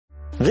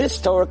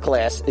This Torah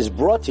class is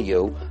brought to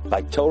you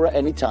by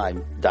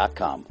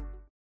TorahAnytime.com.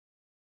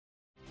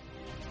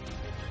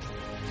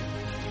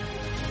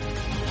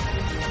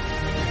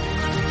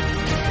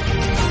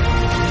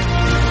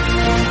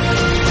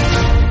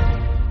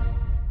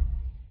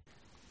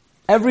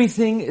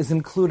 Everything is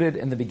included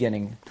in the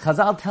beginning.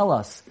 Chazal tell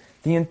us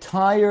the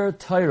entire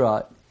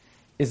Torah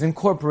is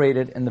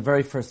incorporated in the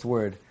very first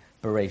word,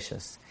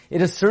 Bereshis.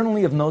 It is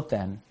certainly of note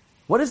then,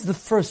 what is the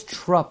first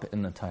trup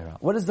in the Torah?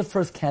 What is the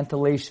first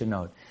cantillation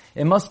note?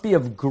 It must be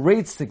of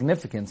great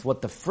significance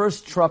what the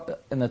first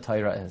trup in the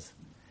Torah is.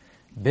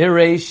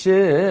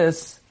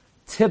 Bereshis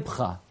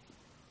Tibcha.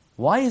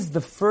 Why is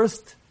the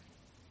first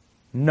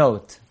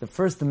note, the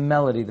first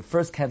melody, the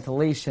first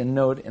cantillation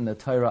note in the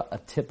Torah a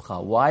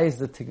Tibcha? Why is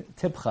the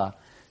Tibcha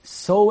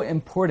so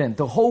important?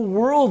 The whole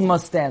world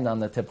must stand on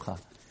the Tibcha.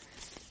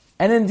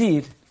 And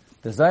indeed,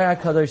 the Zohar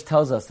HaKadosh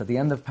tells us at the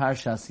end of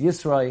Parshas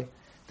Yisro,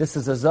 this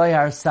is a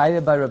Zohar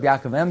cited by Rabbi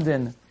Yaakov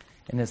Emden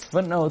in his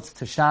footnotes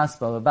to Shas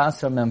Bava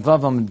Basra Mem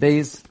Vavam and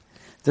Beis.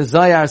 The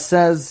Zohar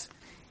says,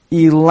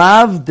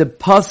 "Ilav de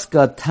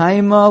paska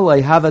taima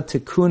leihava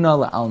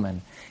tikuna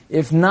lealmen."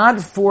 If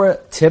not for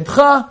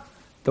Tibcha,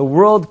 the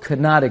world could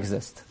not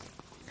exist.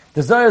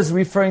 The Zohar is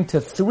referring to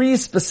three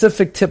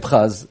specific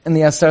Tibchas in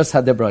the Aseres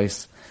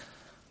HaDibros.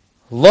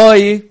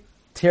 Loi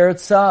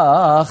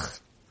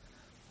tirtzach,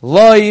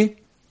 Loi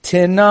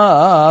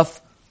tinaf,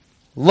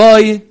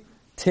 Loi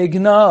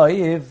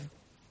tignoiv.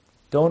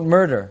 Don't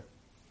murder.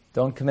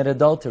 Don't commit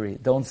adultery.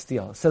 Don't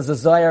steal. Says the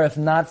Zohar, if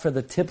not for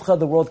the Tibcha,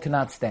 the world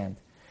cannot stand.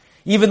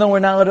 Even though we're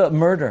not allowed to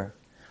murder.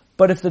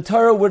 But if the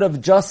Torah would have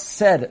just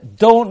said,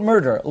 don't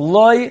murder,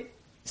 Loi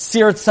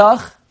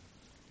sirtzach,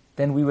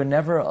 then we would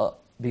never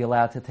be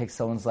allowed to take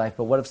someone's life.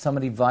 But what if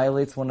somebody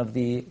violates one of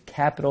the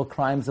capital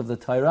crimes of the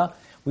Torah?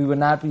 We would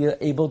not be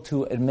able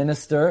to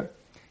administer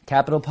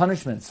capital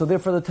punishment. So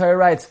therefore the Torah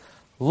writes,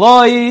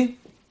 Loi,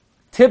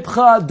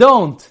 Tibcha,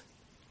 don't.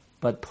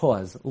 But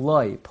pause,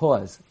 Loi,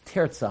 pause,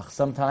 Tirtzach.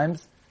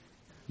 Sometimes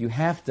you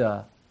have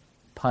to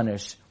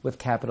punish with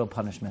capital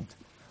punishment.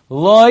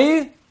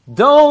 Loi,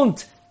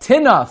 don't.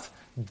 Tinaf,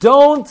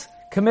 don't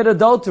commit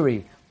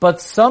adultery. But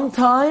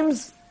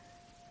sometimes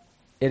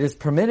it is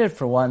permitted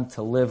for one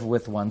to live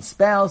with one's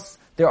spouse.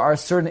 There are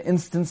certain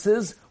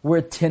instances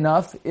where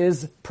tinaf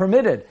is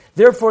permitted.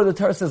 Therefore, the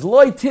Torah says,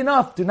 Loi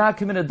tinaf, do not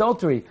commit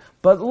adultery.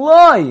 But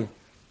Loi,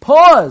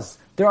 pause,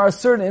 there are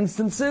certain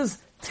instances,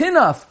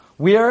 tinaf,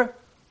 where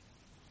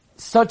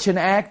such an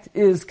act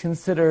is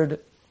considered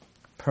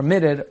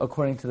permitted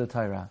according to the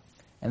Torah.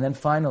 And then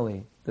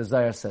finally, the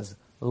Zohar says,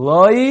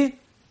 Loi,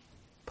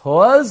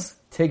 pause,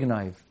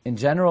 tignaiv. In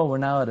general, we're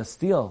not allowed to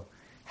steal.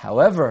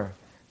 However,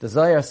 the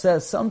Zohar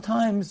says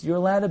sometimes you're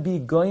allowed to be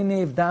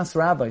goinev das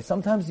rabbi.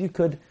 Sometimes you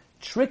could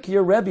trick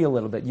your Rebbe a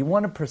little bit. You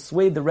want to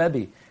persuade the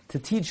Rebbe to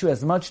teach you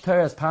as much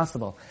Torah as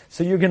possible.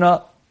 So you're going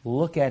to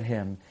look at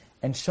him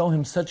and show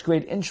him such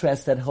great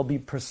interest that he'll be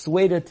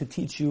persuaded to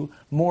teach you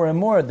more and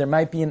more. There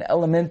might be an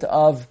element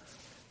of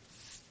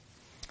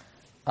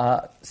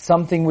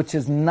something which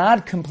is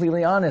not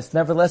completely honest.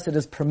 Nevertheless, it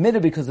is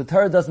permitted because the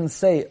Torah doesn't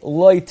say,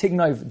 Loi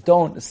tignaiv,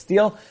 don't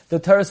steal. The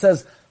Torah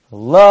says,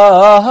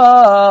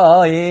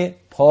 Loi,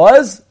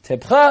 pause,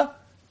 Tibcha,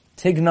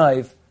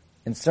 tignaiv.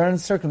 In certain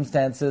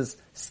circumstances,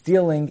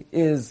 stealing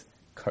is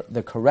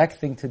the correct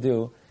thing to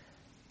do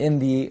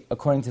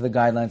according to the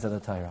guidelines of the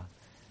Torah.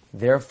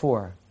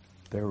 Therefore,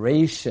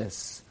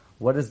 Bereshis,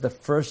 what is the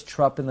first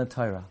trup in the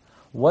Torah?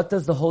 What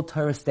does the whole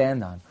Torah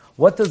stand on?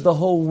 What does the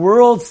whole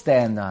world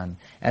stand on?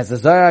 As the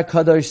Zohar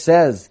HaKadosh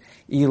says,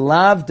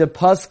 Ilav de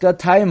paska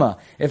taima.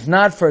 If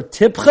not for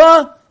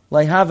Tibcha,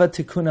 leihava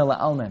tikuna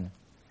la'almen.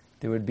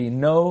 There would be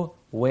no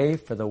way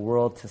for the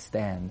world to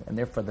stand. And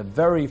therefore the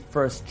very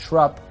first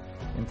trup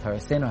in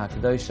Torahsenu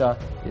HaKadosha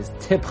is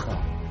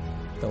Tibcha.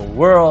 The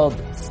world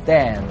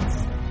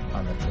stands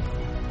on the Tibcha.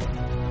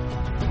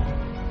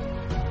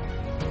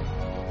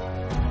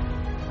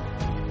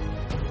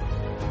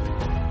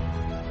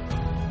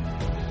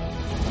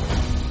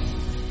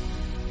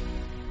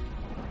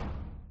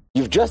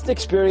 You've just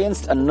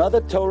experienced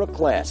another Torah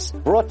class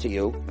brought to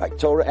you by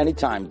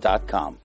TorahAnytime.com.